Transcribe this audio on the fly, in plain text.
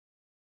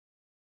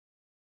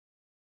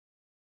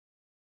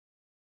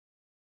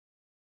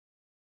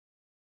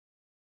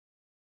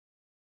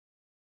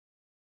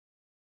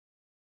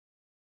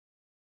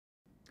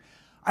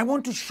I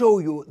want to show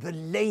you the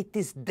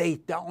latest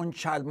data on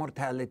child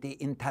mortality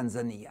in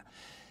Tanzania.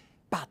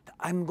 But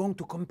I'm going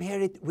to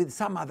compare it with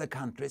some other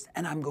countries,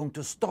 and I'm going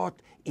to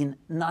start in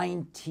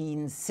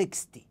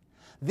 1960.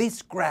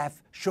 This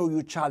graph shows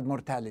you child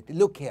mortality.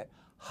 Look here,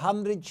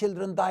 100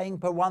 children dying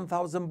per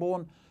 1,000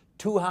 born,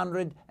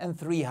 200 and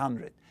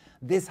 300.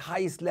 This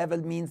highest level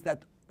means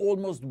that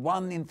almost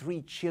 1 in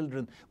 3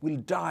 children will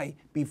die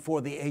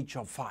before the age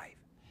of 5.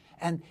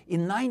 And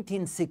in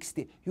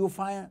 1960, you'll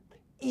find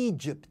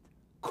Egypt,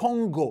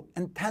 Congo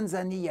and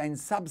Tanzania in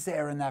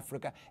sub-Saharan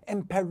Africa,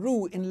 and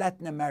Peru in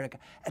Latin America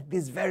at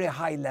this very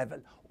high level.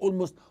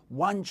 Almost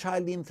 1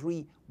 child in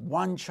 3,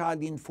 1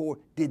 child in 4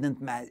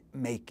 didn't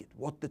make it.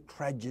 What a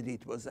tragedy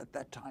it was at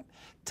that time.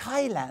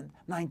 Thailand,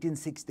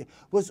 1960,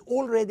 was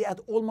already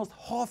at almost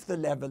half the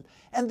level,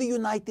 and the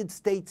United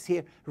States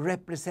here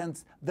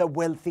represents the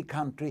wealthy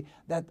country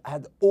that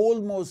had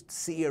almost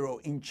 0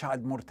 in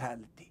child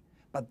mortality.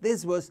 But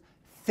this was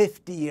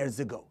 50 years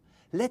ago.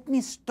 Let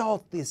me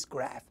start this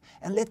graph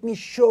and let me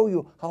show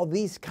you how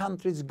these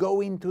countries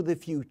go into the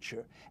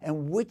future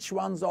and which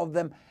ones of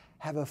them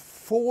have a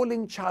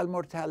falling child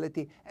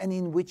mortality and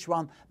in which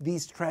one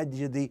this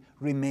tragedy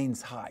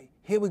remains high.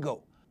 Here we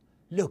go.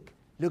 Look,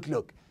 look,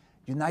 look.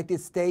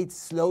 United States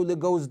slowly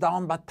goes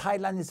down, but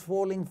Thailand is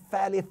falling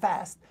fairly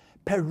fast.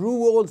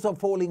 Peru also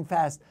falling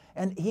fast.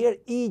 And here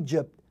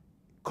Egypt,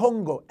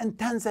 Congo and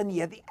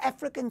Tanzania, the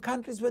African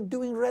countries were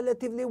doing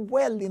relatively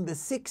well in the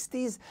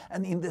 60s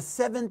and in the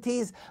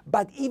 70s,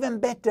 but even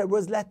better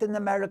was Latin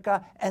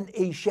America and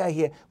Asia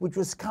here, which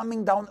was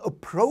coming down,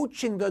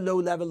 approaching the low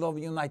level of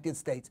the United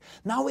States.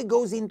 Now it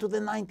goes into the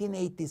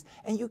 1980s,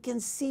 and you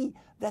can see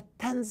that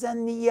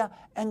Tanzania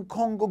and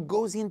Congo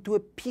goes into a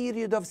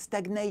period of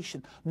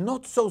stagnation,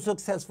 not so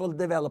successful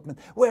development,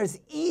 whereas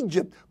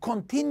Egypt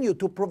continued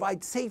to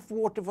provide safe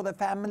water for the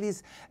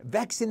families,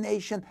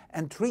 vaccination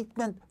and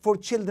treatment for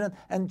children,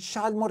 and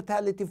child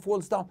mortality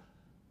falls down.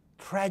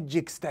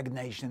 Tragic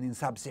stagnation in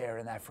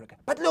sub-Saharan Africa.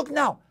 But look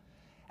now,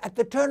 at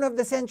the turn of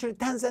the century,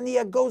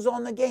 Tanzania goes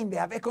on again. They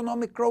have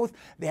economic growth,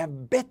 they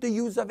have better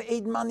use of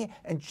aid money,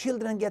 and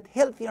children get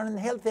healthier and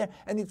healthier,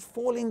 and it's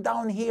falling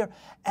down here.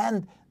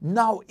 And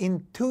now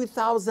in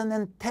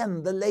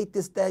 2010, the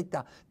latest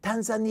data,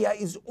 Tanzania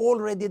is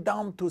already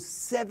down to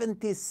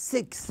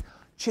 76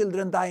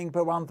 children dying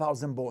per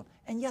 1,000 born.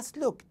 And just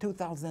look,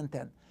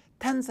 2010,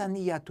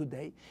 Tanzania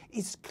today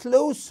is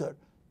closer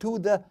to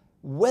the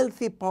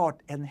wealthy part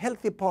and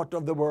healthy part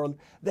of the world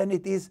than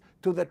it is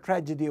to the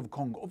tragedy of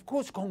Congo. Of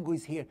course, Congo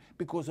is here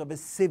because of a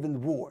civil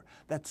war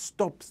that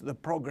stops the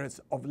progress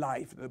of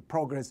life, the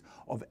progress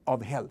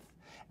of health.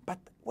 But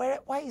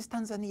why is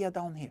Tanzania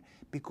down here?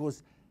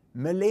 Because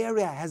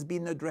malaria has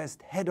been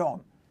addressed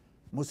head-on.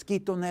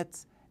 Mosquito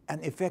nets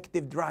and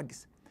effective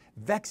drugs.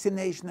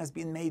 Vaccination has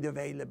been made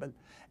available,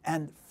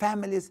 and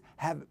families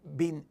have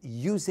been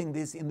using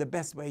this in the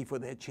best way for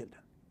their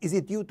children. Is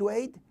it due to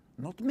aid?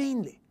 Not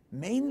mainly.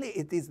 Mainly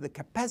it is the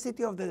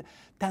capacity of the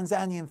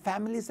Tanzanian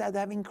families that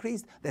have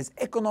increased. There's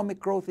economic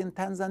growth in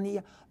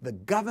Tanzania. The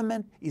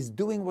government is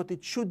doing what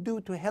it should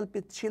do to help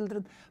its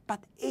children,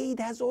 but aid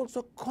has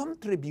also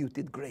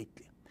contributed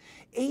greatly.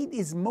 Aid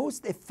is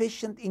most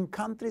efficient in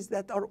countries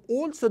that are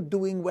also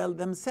doing well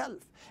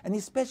themselves, and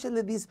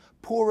especially these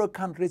poorer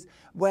countries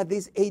where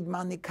this aid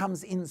money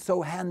comes in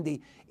so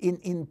handy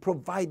in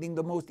providing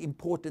the most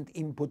important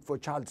input for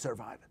child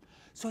survival.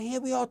 So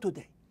here we are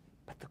today.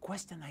 But the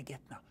question I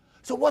get now,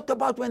 so what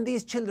about when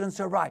these children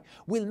survive?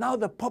 Will now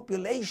the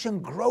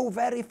population grow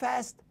very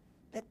fast?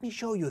 Let me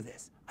show you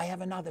this. I have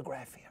another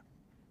graph here.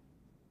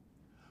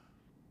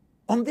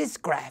 On this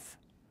graph,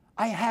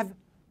 I have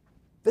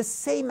the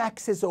same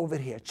axis over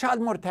here,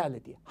 child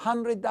mortality,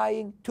 100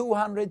 dying,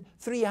 200,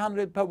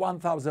 300 per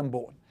 1,000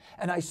 born.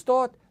 And I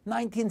start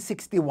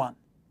 1961.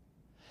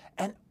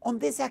 And on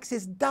this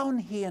axis down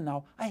here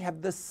now, I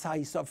have the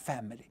size of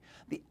family,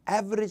 the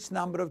average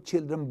number of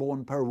children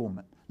born per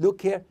woman.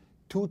 Look here,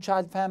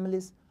 2-child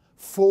families,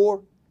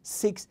 4,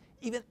 6,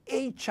 even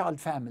 8-child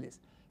families.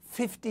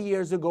 50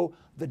 years ago,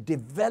 the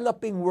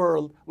developing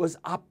world was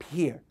up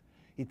here.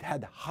 It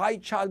had high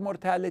child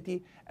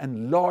mortality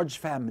and large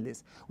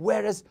families,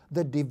 whereas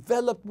the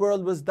developed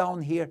world was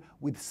down here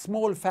with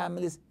small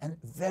families and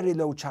very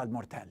low child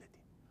mortality.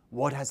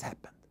 What has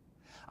happened?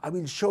 I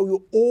will show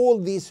you all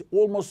these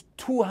almost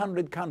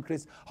 200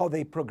 countries, how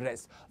they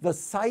progress. The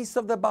size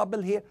of the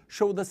bubble here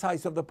shows the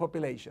size of the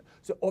population.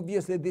 So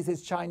obviously this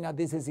is China,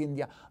 this is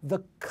India.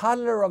 The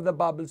color of the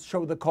bubbles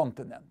show the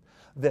continent.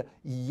 The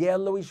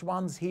yellowish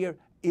ones here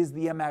is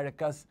the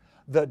Americas.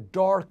 The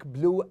dark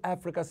blue,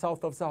 Africa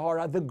south of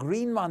Sahara. The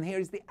green one here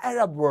is the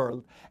Arab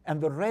world.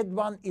 And the red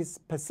one is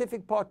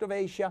Pacific part of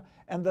Asia.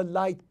 And the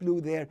light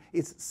blue there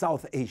is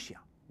South Asia.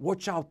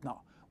 Watch out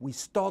now. We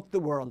start the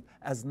world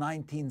as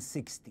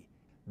 1960.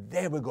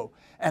 There we go.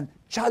 And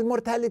child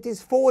mortality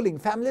is falling.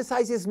 Family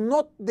size is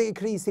not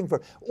decreasing.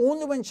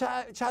 Only when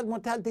child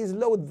mortality is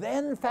low,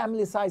 then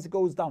family size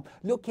goes down.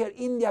 Look here,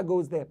 India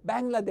goes there.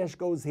 Bangladesh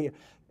goes here.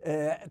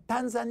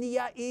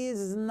 Tanzania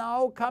is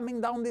now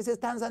coming down. This is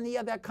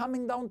Tanzania. They're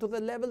coming down to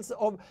the levels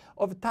of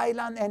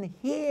Thailand. And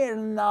here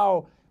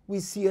now we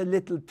see a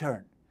little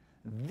turn.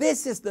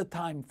 This is the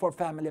time for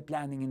family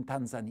planning in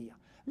Tanzania.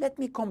 Let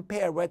me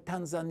compare where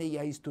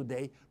Tanzania is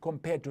today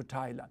compared to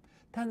Thailand.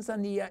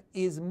 Tanzania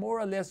is more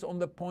or less on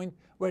the point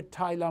where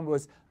Thailand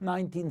was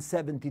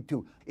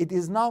 1972. It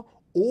is now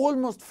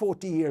almost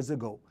 40 years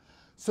ago.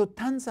 So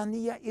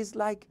Tanzania is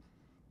like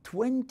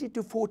 20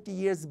 to 40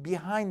 years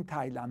behind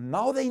Thailand.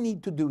 Now they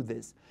need to do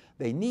this.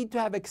 They need to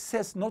have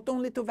access not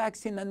only to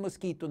vaccine and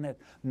mosquito net.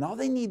 Now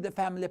they need the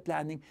family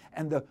planning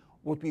and the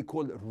what we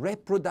call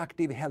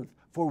reproductive health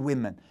for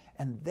women.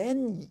 And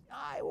then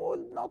I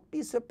will not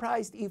be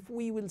surprised if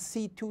we will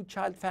see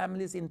two-child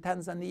families in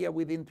Tanzania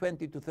within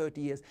 20 to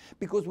 30 years.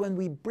 Because when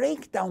we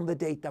break down the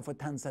data for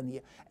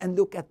Tanzania and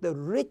look at the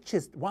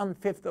richest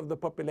 1/5 of the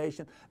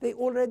population, they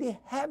already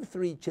have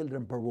 3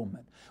 children per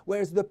woman.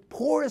 Whereas the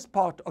poorest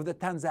part of the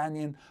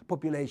Tanzanian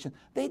population,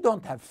 they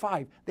don't have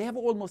 5. They have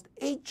almost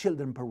 8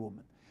 children per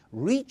woman.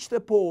 Reach the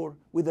poor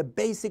with a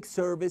basic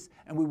service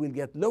and we will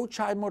get low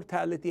child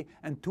mortality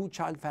and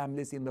two-child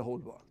families in the whole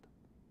world.